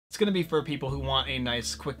going to be for people who want a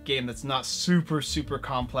nice quick game that's not super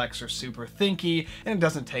complex or super thinky, and it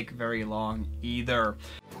doesn't take very long either.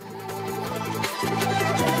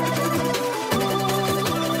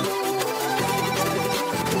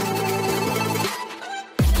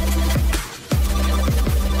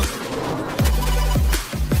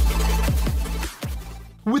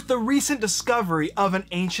 With the recent discovery of an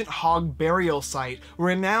ancient hog burial site,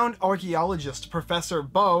 renowned archaeologist Professor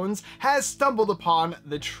Bones has stumbled upon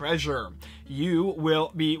the treasure. You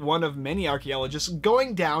will be one of many archaeologists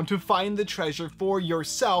going down to find the treasure for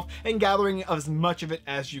yourself and gathering as much of it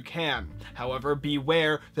as you can. However,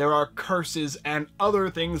 beware, there are curses and other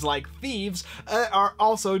things like thieves are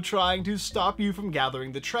also trying to stop you from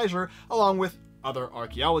gathering the treasure, along with other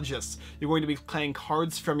archaeologists. You're going to be playing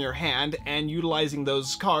cards from your hand and utilizing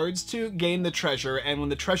those cards to gain the treasure, and when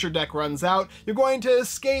the treasure deck runs out, you're going to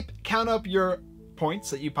escape, count up your points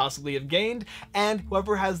that you possibly have gained, and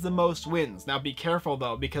whoever has the most wins. Now be careful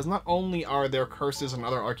though, because not only are there curses and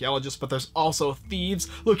other archaeologists, but there's also thieves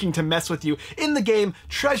looking to mess with you in the game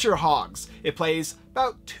Treasure Hogs. It plays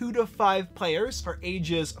about 2 to 5 players for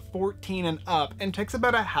ages 14 and up, and takes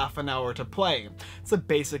about a half an hour to play. It's the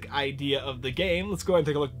basic idea of the game. Let's go ahead and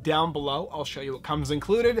take a look down below. I'll show you what comes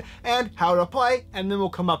included and how to play, and then we'll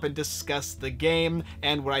come up and discuss the game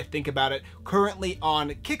and what I think about it. Currently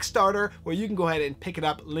on Kickstarter, where you can go ahead and pick it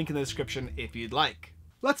up, link in the description if you'd like.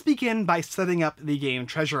 Let's begin by setting up the game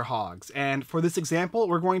Treasure Hogs, and for this example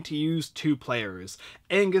we're going to use 2 players,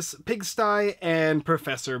 Angus Pigsty and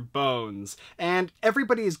Professor Bones, and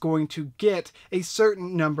everybody is going to get a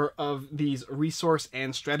certain number of these resource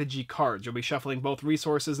and strategy cards. You'll be shuffling both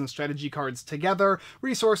resources and strategy cards together.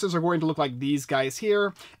 Resources are going to look like these guys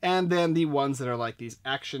here, and then the ones that are like these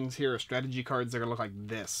actions here, or strategy cards, they're going to look like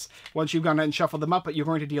this. Once you've gone ahead and shuffled them up, you're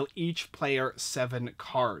going to deal each player 7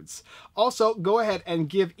 cards. Also, go ahead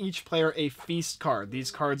and give each player a feast card.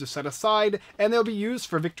 These cards are set aside and they'll be used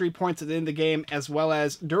for victory points at the end of the game, as well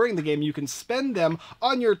as during the game you can spend them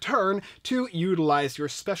on your turn to utilize your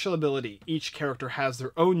special ability. Each character has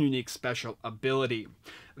their own unique special ability.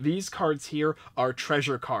 These cards here are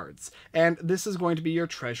treasure cards, and this is going to be your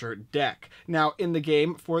treasure deck. Now, in the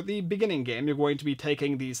game, for the beginning game, you're going to be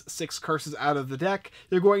taking these 6 curses out of the deck,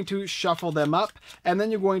 you're going to shuffle them up, and then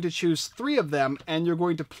you're going to choose 3 of them, and you're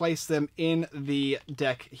going to place them in the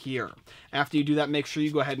deck here. After you do that, make sure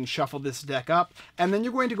you go ahead and shuffle this deck up, and then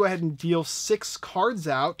you're going to go ahead and deal 6 cards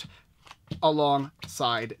out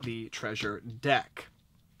alongside the treasure deck.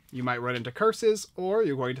 You might run into curses, or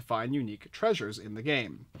you're going to find unique treasures in the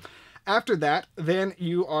game. After that, then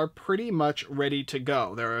you are pretty much ready to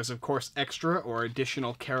go. There is, of course, extra or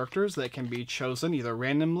additional characters that can be chosen either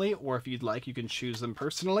randomly, or if you'd like, you can choose them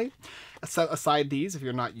personally. Set aside these if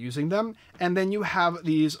you're not using them. And then you have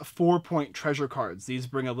these 4-point treasure cards. These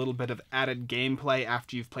bring a little bit of added gameplay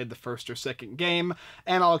after you've played the first or second game,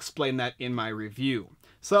 and I'll explain that in my review.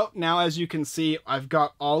 So now, as you can see, I've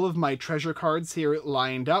got all of my treasure cards here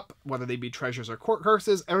lined up, whether they be treasures or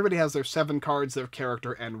curses. Everybody has their 7 cards, their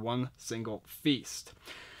character, and 1 single feast.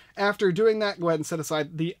 After doing that, go ahead and set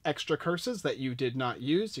aside the extra curses that you did not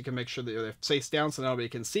use. You can make sure that they're face down so nobody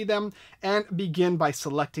can see them, and begin by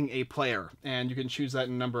selecting a player. And you can choose that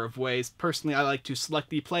in a number of ways. Personally, I like to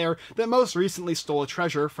select the player that most recently stole a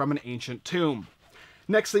treasure from an ancient tomb.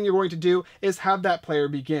 Next thing you're going to do is have that player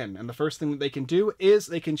begin, and the first thing that they can do is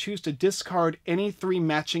they can choose to discard any 3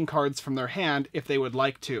 matching cards from their hand if they would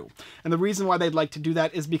like to. And the reason why they'd like to do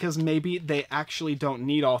that is because maybe they actually don't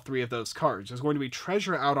need all 3 of those cards. There's going to be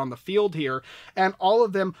treasure out on the field here, and all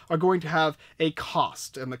of them are going to have a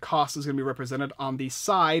cost, and the cost is going to be represented on the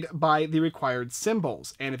side by the required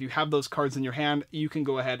symbols. And if you have those cards in your hand, you can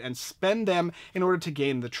go ahead and spend them in order to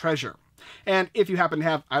gain the treasure. And if you happen to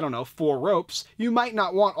have, I don't know, 4 ropes, you might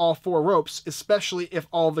not want all 4 ropes, especially if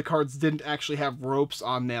all of the cards didn't actually have ropes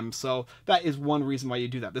on them. So that is one reason why you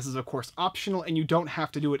do that. This is, of course, optional, and you don't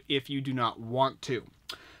have to do it if you do not want to.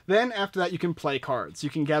 Then after that, you can play cards. You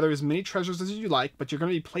can gather as many treasures as you like, but you're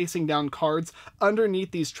going to be placing down cards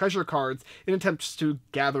underneath these treasure cards in attempts to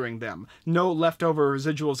gathering them. No leftover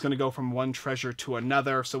residual is going to go from one treasure to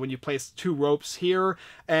another. So when you place 2 ropes here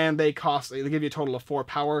and they give you a total of 4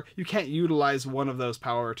 power, you can't utilize one of those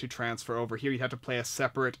power to transfer over here. You have to play a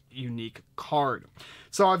separate unique card.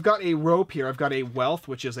 So I've got a rope here. I've got a wealth,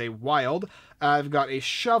 which is a wild. I've got a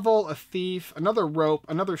shovel, a thief, another rope,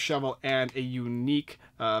 another shovel, and a unique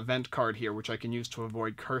vent card here, which I can use to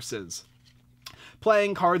avoid curses.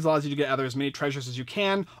 playing cards allows you to get either as many treasures as you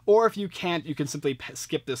can, or if you can't, you can simply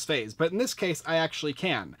skip this phase. But in this case, I actually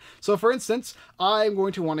can. So for instance, I'm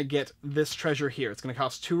going to want to get this treasure here. It's going to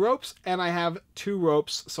cost 2 ropes, and I have 2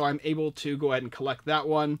 ropes, so I'm able to go ahead and collect that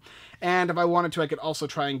one. And if I wanted to, I could also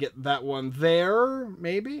try and get that one there,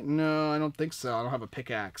 maybe? No, I don't think so. I don't have a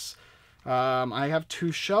pickaxe. I have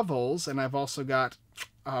 2 shovels, and I've also got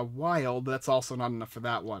wild, but that's also not enough for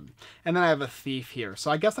that one. And then I have a thief here.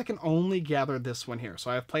 So I guess I can only gather this one here.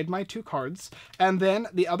 So I've played my 2 cards, and then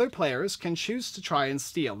the other players can choose to try and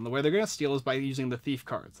steal. And the way they're going to steal is by using the thief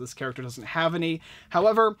cards. This character doesn't have any.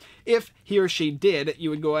 However, if he or she did,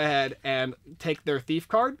 you would go ahead and take their thief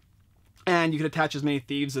card, and you could attach as many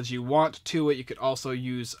thieves as you want to it. You could also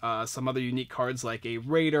use some other unique cards like a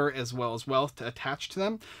raider as well as wealth to attach to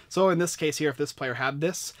them. So in this case here, if this player had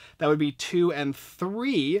this, that would be 2 and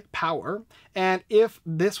 3 power. And if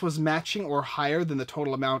this was matching or higher than the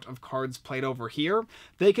total amount of cards played over here,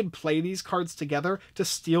 they could play these cards together to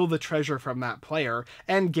steal the treasure from that player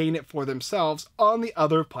and gain it for themselves on the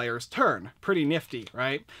other player's turn. Pretty nifty,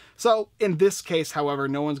 right? So in this case, however,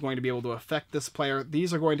 no one's going to be able to affect this player.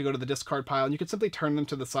 These are going to go to the discard pile, and you can simply turn them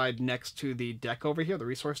to the side next to the deck over here, the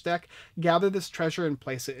resource deck. Gather this treasure and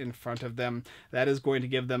place it in front of them. That is going to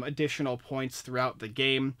give them additional points throughout the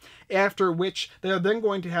game, after which they are then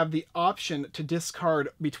going to have the option to discard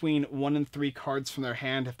between 1 and 3 cards from their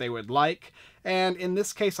hand if they would like. And in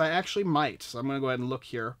this case, I actually might. So I'm going to go ahead and look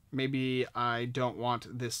here. Maybe I don't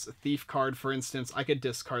want this thief card, for instance. I could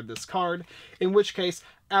discard this card, in which case,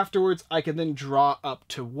 afterwards, I can then draw up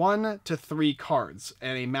to 1 to 3 cards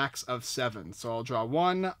and a max of 7. So I'll draw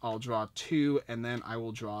 1, I'll draw 2, and then I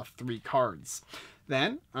will draw 3 cards.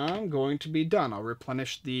 Then I'm going to be done. I'll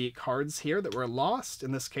replenish the cards here that were lost.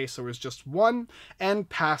 In this case, there was just 1, and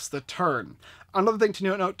pass the turn. Another thing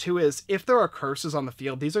to note too is if there are curses on the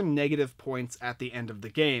field, these are negative points at the end of the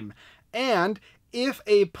game. And if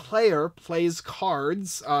a player plays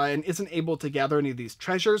cards and isn't able to gather any of these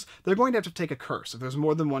treasures, they're going to have to take a curse. If there's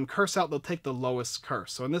more than 1 curse out, they'll take the lowest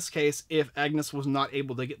curse. So in this case, if Agnes was not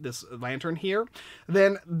able to get this lantern here,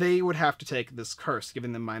 then they would have to take this curse,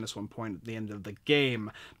 giving them -1 point at the end of the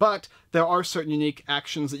game. But there are certain unique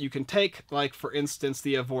actions that you can take, like for instance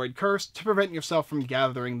the avoid curse, to prevent yourself from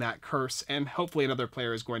gathering that curse, and hopefully another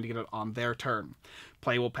player is going to get it on their turn.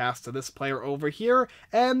 Play will pass to this player over here,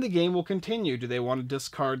 and the game will continue. Do they want to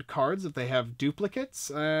discard cards if they have duplicates?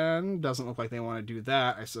 And doesn't look like they want to do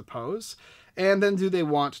that, I suppose. And then do they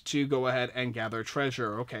want to go ahead and gather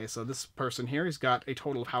treasure? Okay, so this person here, he's got a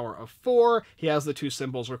total power of 4. He has the 2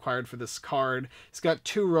 symbols required for this card. He's got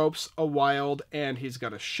 2 ropes, a wild, and he's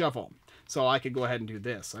got a shovel. So I could go ahead and do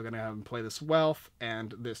this. I'm going to have him play this wealth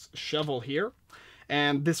and this shovel here.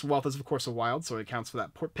 And this wealth is, of course, a wild, so it counts for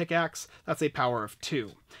that pickaxe. That's a power of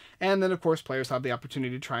 2. And then, of course, players have the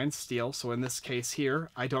opportunity to try and steal. So in this case here,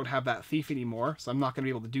 I don't have that thief anymore, so I'm not going to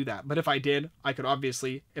be able to do that. But if I did, I could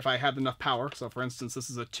obviously, if I had enough power, so for instance, this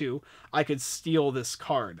is a 2, I could steal this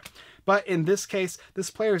card. But in this case, this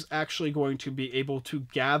player is actually going to be able to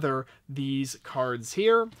gather these cards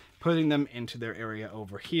here, putting them into their area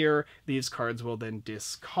over here. These cards will then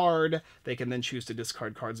discard. They can then choose to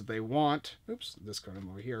discard cards if they want. Oops, discard them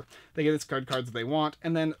over here. They can discard cards if they want,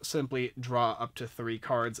 and then simply draw up to 3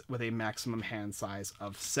 cards with a maximum hand size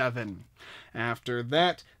of 7. After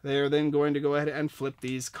that, they're then going to go ahead and flip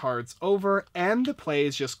these cards over, and the play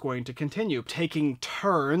is just going to continue, taking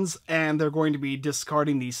turns, and they're going to be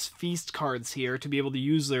discarding these feast cards here to be able to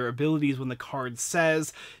use their abilities when the card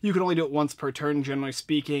says. You can only do it once per turn, generally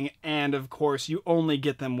speaking, and of course you only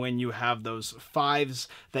get them when you have those 5s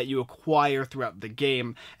that you acquire throughout the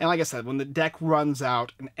game. And like I said, when the deck runs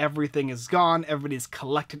out and everything is gone, everybody's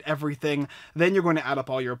collected everything, then you're going to add up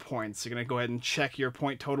all your points. You're going to go ahead and check your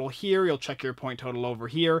point total here, you'll check your point total over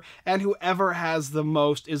here, and whoever has the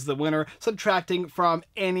most is the winner, subtracting from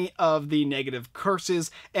any of the negative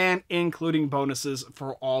curses and including bonuses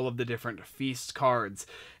for all of the different feast cards.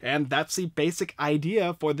 And that's the basic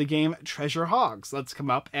idea for the game Treasure Hogs. Let's come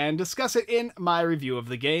up and discuss it in my review of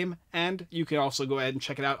the game, and you can also go ahead and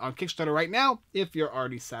check it out on Kickstarter right now if you're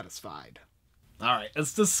already satisfied. Alright,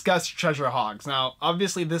 let's discuss Treasure Hogs. Now,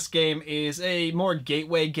 obviously this game is a more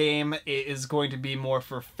gateway game. It is going to be more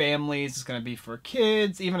for families, it's going to be for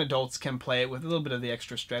kids, even adults can play it with a little bit of the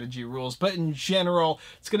extra strategy rules, but in general,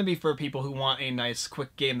 it's going to be for people who want a nice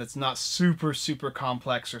quick game that's not super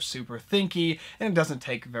complex or super thinky, and it doesn't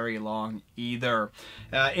take very long either.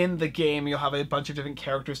 In the game, you'll have a bunch of different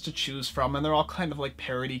characters to choose from, and they're all kind of like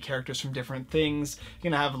parody characters from different things. You're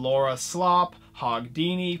going to have Laura Slop,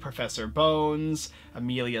 Hogdini, Professor Bones,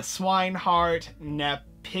 Amelia Swinehart,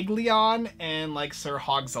 Piglion and like Sir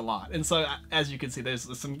Hogs a lot. And so as you can see,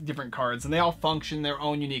 there's some different cards and they all function their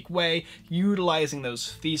own unique way, utilizing those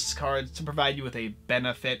feast cards to provide you with a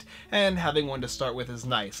benefit, and having one to start with is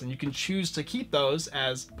nice. And you can choose to keep those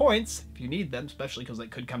as points if you need them, especially because they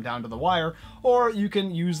could come down to the wire, or you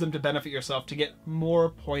can use them to benefit yourself to get more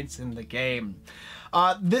points in the game.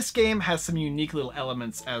 This game has some unique little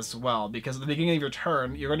elements as well, because at the beginning of your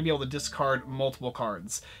turn, you're going to be able to discard multiple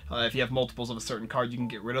cards. If you have multiples of a certain card, you can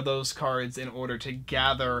get rid of those cards in order to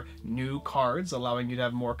gather new cards, allowing you to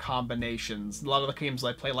have more combinations. A lot of the games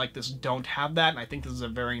I play like this don't have that, and I think this is a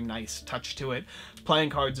very nice touch to it.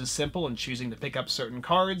 Playing cards is simple, and choosing to pick up certain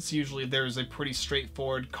cards. Usually there's a pretty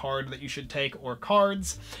straightforward card that you should take, or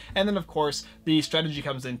cards. And then of course, the strategy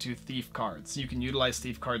comes into thief cards. You can utilize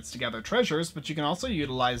thief cards to gather treasures, but you can also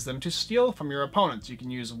utilize them to steal from your opponents. You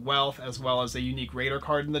can use wealth as well as a unique raider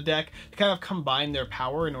card in the deck to kind of combine their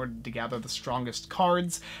power in order to gather the strongest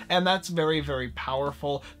cards, and that's very, very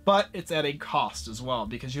powerful, but it's at a cost as well,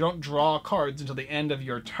 because you don't draw cards until the end of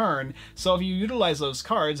your turn. So if you utilize those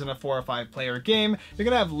cards in a 4 or 5 player game, you're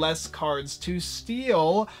going to have less cards to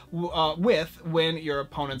steal with when your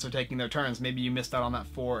opponents are taking their turns. Maybe you missed out on that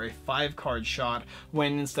 4 or 5 card shot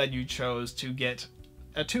when instead you chose to get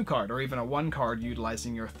a 2 card or even a 1 card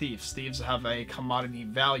utilizing your thieves. Thieves have a commodity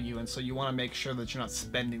value, and so you want to make sure that you're not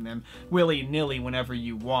spending them willy-nilly whenever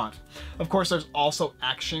you want. Of course, there's also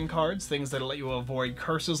action cards, things that'll let you avoid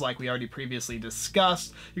curses like we already previously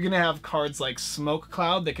discussed. You're going to have cards like Smoke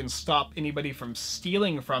Cloud that can stop anybody from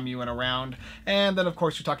stealing from you in a round. And then of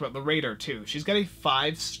course we talked about the Raider too. She's got a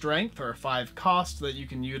 5 strength or a 5 cost that you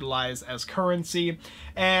can utilize as currency,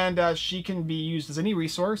 and she can be used as any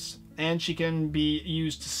resource, and she can be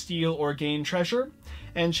used to steal or gain treasure,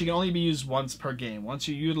 and she can only be used once per game. Once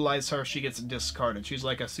you utilize her, she gets discarded. She's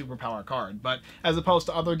like a superpower card. But as opposed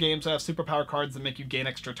to other games that have superpower cards that make you gain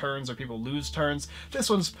extra turns or people lose turns, this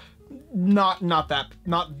one's not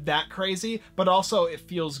that crazy, but also it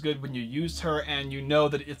feels good when you use her and you know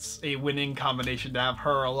that it's a winning combination to have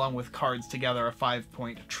her along with cards together, a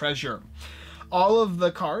 5-point treasure. All of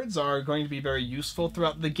the cards are going to be very useful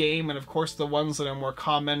throughout the game, and of course the ones that are more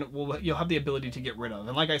common you'll have the ability to get rid of.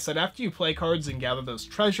 And like I said, after you play cards and gather those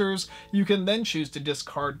treasures, you can then choose to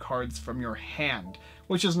discard cards from your hand,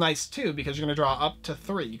 which is nice too, because you're going to draw up to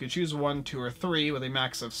 3. You could choose 1, 2, or 3 with a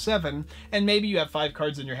max of 7, and maybe you have 5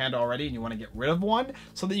 cards in your hand already and you want to get rid of 1,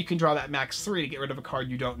 so that you can draw that max 3 to get rid of a card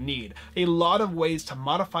you don't need. A lot of ways to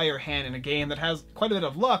modify your hand in a game that has quite a bit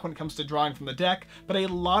of luck when it comes to drawing from the deck, but a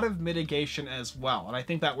lot of mitigation as well, and I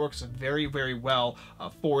think that works very, very well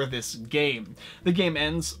for this game. The game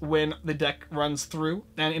ends when the deck runs through,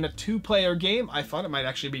 and in a 2-player game, I thought it might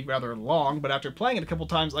actually be rather long, but after playing it a couple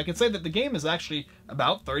times, I can say that the game is actually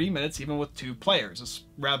about 30 minutes, even with 2 players. It's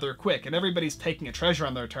rather quick, and everybody's taking a treasure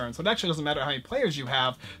on their turn, so it actually doesn't matter how many players you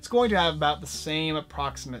have. It's going to have about the same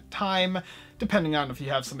approximate time, depending on if you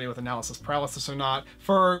have somebody with analysis paralysis or not,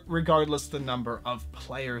 for regardless the number of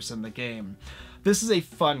players in the game. This is a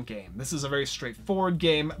fun game. This is a very straightforward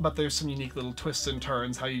game, but there's some unique little twists and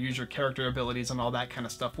turns, how you use your character abilities and all that kind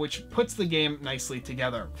of stuff, which puts the game nicely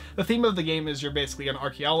together. The theme of the game is you're basically an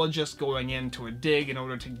archaeologist going into a dig in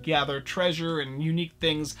order to gather treasure and unique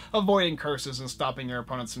things, avoiding curses and stopping your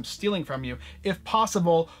opponents from stealing from you, if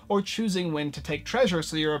possible, or choosing when to take treasure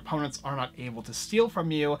so your opponents are not able to steal from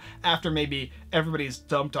you after maybe everybody's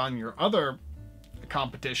dumped on your other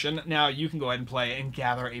competition. Now you can go ahead and play and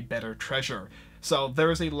gather a better treasure. So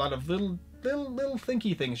there's a lot of little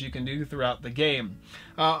thinky things you can do throughout the game.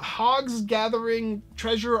 Hogs gathering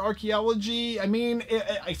treasure archaeology, I mean,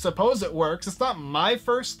 I suppose it works. It's not my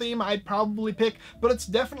first theme I'd probably pick, but it's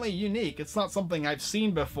definitely unique. It's not something I've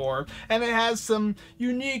seen before, and it has some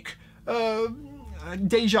unique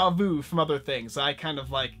deja vu from other things I kind of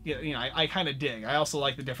like, you know, I kind of dig. I also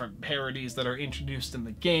like the different parodies that are introduced in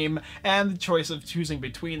the game, and the choice of choosing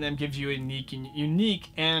between them gives you a unique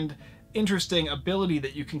and interesting ability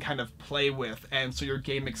that you can kind of play with, and so your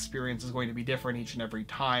game experience is going to be different each and every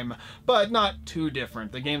time, but not too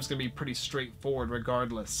different. The game's going to be pretty straightforward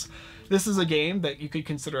regardless. This is a game that you could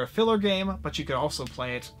consider a filler game, but you could also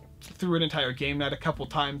play it through an entire game night a couple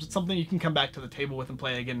times. It's something you can come back to the table with and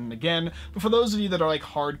play again and again, but for those of you that are like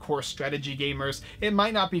hardcore strategy gamers, it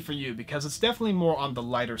might not be for you, because it's definitely more on the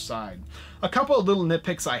lighter side. A couple of little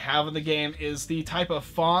nitpicks I have in the game is the type of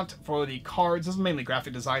font for the cards. This is mainly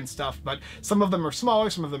graphic design stuff, but some of them are smaller,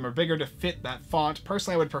 some of them are bigger to fit that font.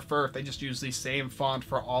 Personally, I would prefer if they just use the same font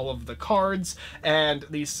for all of the cards, and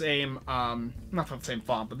the same, not the same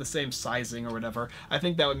font, but the same sizing or whatever. I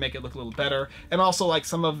think that would make it look a little better. And also, like,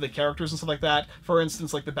 some of the characters and stuff like that. For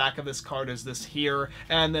instance, like the back of this card is this here,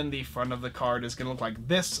 and then the front of the card is going to look like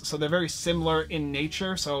this. So they're very similar in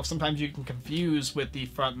nature, so sometimes you can confuse with the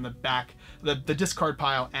front and the back, the discard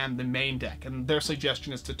pile and the main deck. And their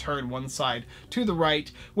suggestion is to turn one side to the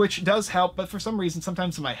right, which does help, but for some reason,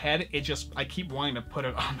 sometimes in my head, I keep wanting to put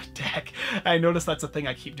it on the deck. I notice that's a thing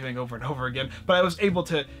I keep doing over and over again, but I was able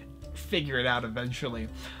to figure it out eventually.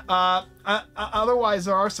 Otherwise,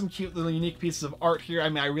 there are some cute little unique pieces of art here. I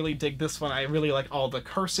mean, I really dig this one. I really like all the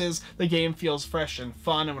curses. The game feels fresh and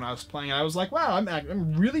fun, and when I was playing it, I was like, wow,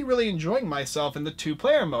 I'm really enjoying myself in the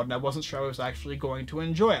 2-player mode, and I wasn't sure I was actually going to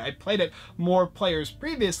enjoy it. I played it more players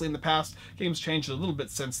previously in the past. Games changed a little bit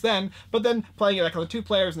since then, but then playing it back on the 2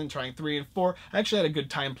 players and then trying 3 and 4, I actually had a good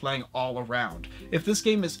time playing all around. If this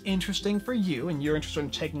game is interesting for you and you're interested in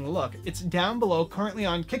taking a look, it's down below, currently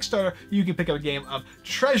on Kickstarter. You can pick up a game of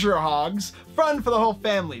Treasure Hogs, fun for the whole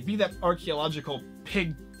family. Be that archaeological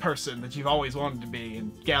pig person that you've always wanted to be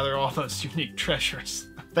and gather all those unique treasures.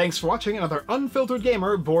 Thanks for watching another Unfiltered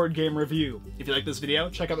Gamer board game review. If you like this video,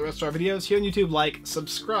 check out the rest of our videos here on YouTube, like,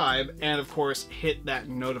 subscribe, and of course, hit that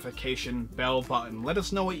notification bell button. Let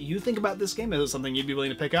us know what you think about this game. Is it something you'd be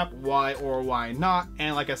willing to pick up? Why or why not?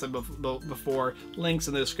 And like I said before, links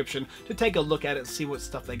in the description to take a look at it and see what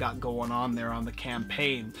stuff they got going on there on the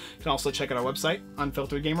campaign. You can also check out our website,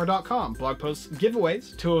 unfilteredgamer.com. Blog posts,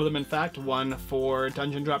 giveaways, 2 of them in fact, one for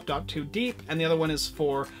Dungeon Drop Too Deep, and the other one is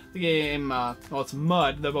for the game, well, it's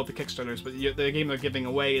Mud. They're both the Kickstarters, but the game they're giving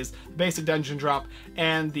away is the basic Dungeon Drop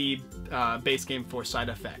and the base game for Side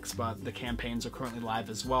Effects, but the campaigns are currently live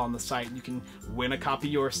as well on the site, and you can win a copy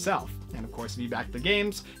yourself. And of course, if you back the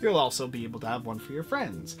games, you'll also be able to have one for your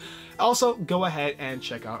friends. Also, go ahead and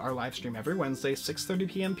check out our live stream every Wednesday, 6:30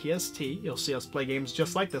 p.m. PST. You'll see us play games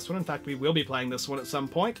just like this one. In fact, we will be playing this one at some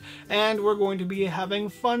point, and we're going to be having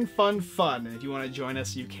fun. And if you want to join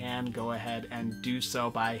us, you can go ahead and do so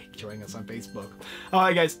by joining us on Facebook.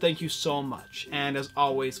 Alright guys, thank you so much, and as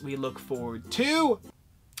always, we look forward to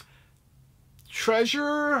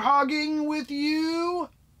treasure hogging with you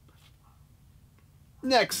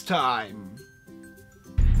next time.